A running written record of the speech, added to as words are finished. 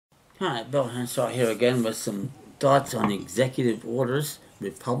Hi, Bill Henshaw here again with some thoughts on executive orders,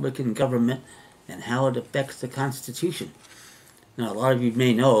 Republican government, and how it affects the Constitution. Now, a lot of you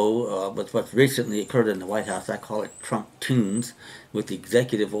may know with what's recently occurred in the White House, I call it Trump tunes, with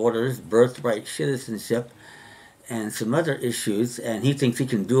executive orders, birthright citizenship, and some other issues, and he thinks he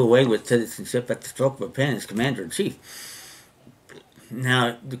can do away with citizenship at the stroke of a pen as commander-in-chief.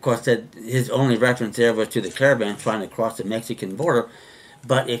 Now, of course, his only reference there was to the caravan trying to cross the Mexican border,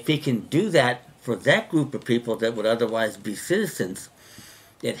 but if he can do that for that group of people that would otherwise be citizens,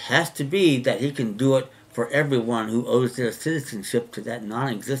 it has to be that he can do it for everyone who owes their citizenship to that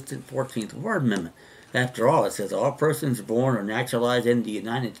non-existent 14th Word Amendment. After all, it says all persons born or naturalized in the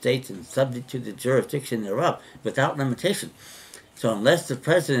United States and subject to the jurisdiction thereof without limitation. So unless the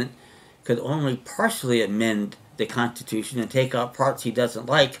president could only partially amend the Constitution and take out parts he doesn't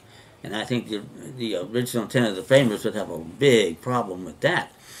like, and I think the original intent of the framers would have a big problem with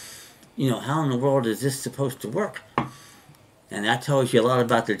that. How in the world is this supposed to work? And that tells you a lot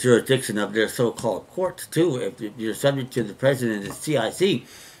about the jurisdiction of their so-called courts, too. If you're subject to the president of the CIC,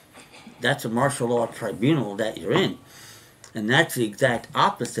 that's a martial law tribunal that you're in. And that's the exact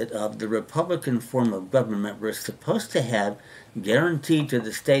opposite of the Republican form of government we're supposed to have guaranteed to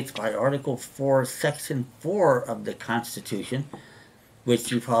the states by Article 4, Section 4 of the Constitution,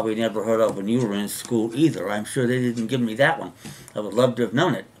 which you probably never heard of when you were in school either. I'm sure they didn't give me that one. I would love to have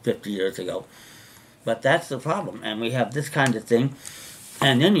known it 50 years ago. But that's the problem, and we have this kind of thing.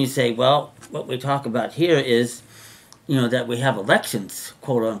 And then you say, well, what we talk about here is, that we have elections,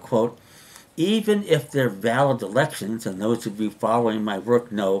 quote unquote, even if they're valid elections, and those of you following my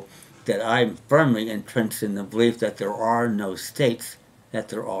work know that I'm firmly entrenched in the belief that there are no states, that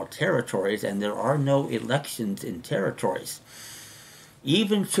they're all territories, and there are no elections in territories.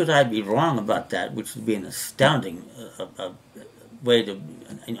 Even should I be wrong about that, which would be an astounding way to,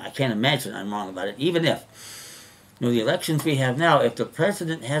 I can't imagine I'm wrong about it, even if, the elections we have now, if the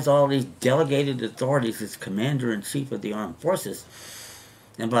president has all these delegated authorities as commander-in-chief of the armed forces,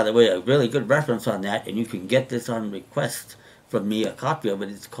 and by the way, a really good reference on that, and you can get this on request from me, a copy of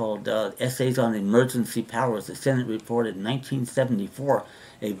it, it's called Essays on Emergency Powers, the Senate report in 1974,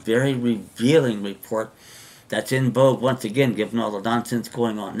 a very revealing report that's in vogue once again, given all the nonsense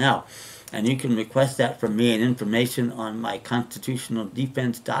going on now. And you can request that from me and information on my constitutional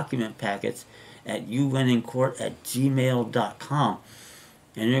defense document packets at uwinnincourt@gmail.com.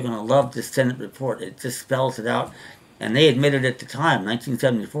 And you're going to love this Senate report. It just spells it out. And they admitted at the time,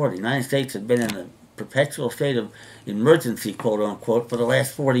 1974, the United States had been in a perpetual state of emergency, quote unquote, for the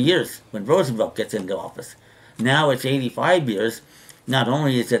last 40 years when Roosevelt gets into office. Now it's 85 years. Not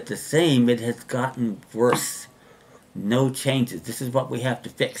only is it the same, it has gotten worse. No changes. This is what we have to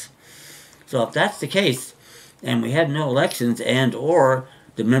fix. So if that's the case, and we have no elections, and or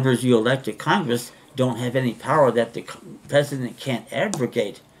the members you elect to Congress don't have any power that the president can't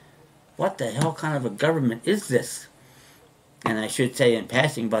abrogate, what the hell kind of a government is this? And I should say in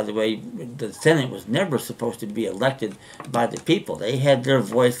passing, by the way, the Senate was never supposed to be elected by the people. They had their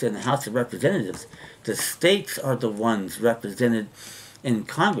voice in the House of Representatives. The states are the ones represented in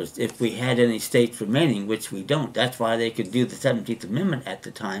Congress, if we had any states remaining, which we don't. That's why they could do the 17th Amendment at the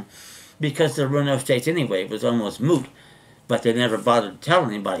time, because there were no states anyway. It was almost moot, but they never bothered to tell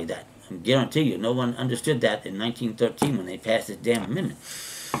anybody that. I guarantee you, no one understood that in 1913 when they passed this damn amendment.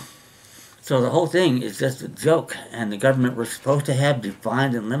 So the whole thing is just a joke, and the government we're supposed to have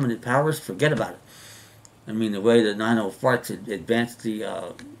defined and limited powers, forget about it. I mean, the way that 904 advanced the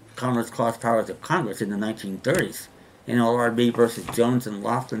Commerce Clause powers of Congress in the 1930s. NLRB versus Jones and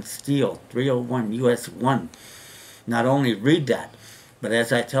Laughlin Steel, 301 U.S. 1. Not only read that, but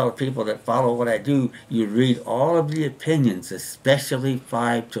as I tell people that follow what I do, you read all of the opinions, especially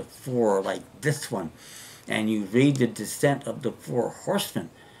 5 to 4, like this one, and you read the dissent of the Four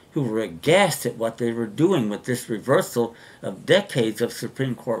Horsemen, who were aghast at what they were doing with this reversal of decades of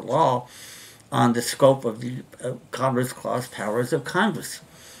Supreme Court law on the scope of the Commerce Clause powers of Congress.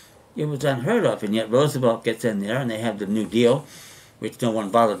 It was unheard of, and yet Roosevelt gets in there, and they have the New Deal, which no one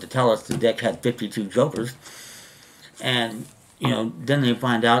bothered to tell us the deck had 52 jokers. And, then they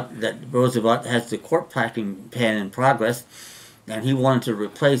find out that Roosevelt has the court packing plan in progress, and he wanted to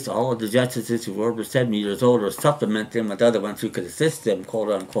replace all of the justices who were over 70 years old or supplement them with other ones who could assist them, quote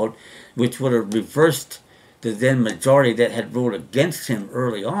unquote, which would have reversed the then majority that had ruled against him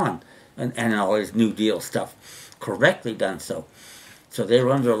early on, and all his New Deal stuff, correctly done so. So they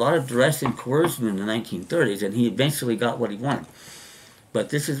were under a lot of duress and coercion in the 1930s, and he eventually got what he wanted.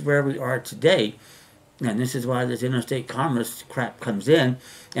 But this is where we are today, and this is why this interstate commerce crap comes in,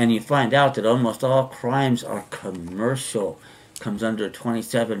 and you find out that almost all crimes are commercial. comes under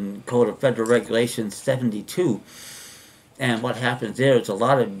 27 Code of Federal Regulations 72. And what happens there is a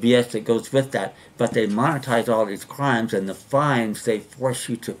lot of BS that goes with that, but they monetize all these crimes, and the fines they force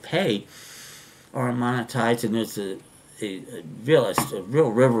you to pay are monetized, and there's a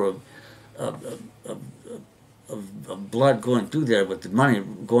real river of blood going through there, with the money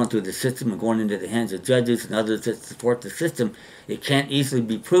going through the system and going into the hands of judges and others that support the system. It can't easily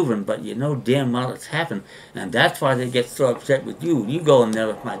be proven, but you know damn well it's happened, and that's why they get so upset with you. You go in there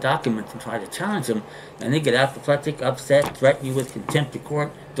with my documents and try to challenge them, and they get apoplectic, upset, threaten you with contempt of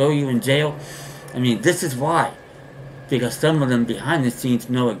court, throw you in jail. I mean, this is why. Because some of them behind the scenes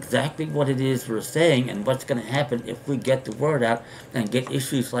know exactly what it is we're saying and what's going to happen if we get the word out and get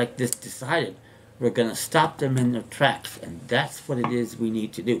issues like this decided. We're going to stop them in their tracks, and that's what it is we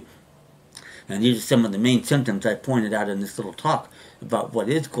need to do. And these are some of the main symptoms I pointed out in this little talk about what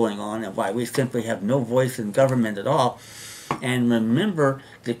is going on and why we simply have no voice in government at all. And remember,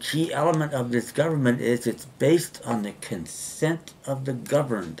 the key element of this government is it's based on the consent of the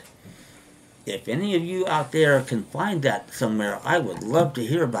governed. If any of you out there can find that somewhere, I would love to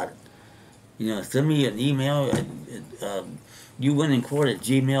hear about it. You know, send me an email at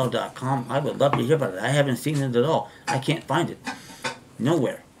youwinnincourt@gmail.com. I would love to hear about it. I haven't seen it at all. I can't find it.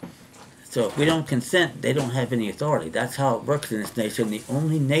 Nowhere. So if we don't consent, they don't have any authority. That's how it works in this nation. The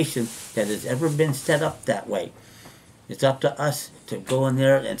only nation that has ever been set up that way. It's up to us to go in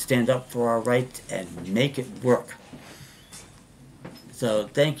there and stand up for our rights and make it work. So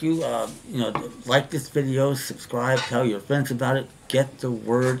thank you. You know, like this video, subscribe, tell your friends about it, get the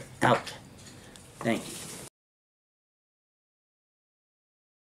word out. Thank you.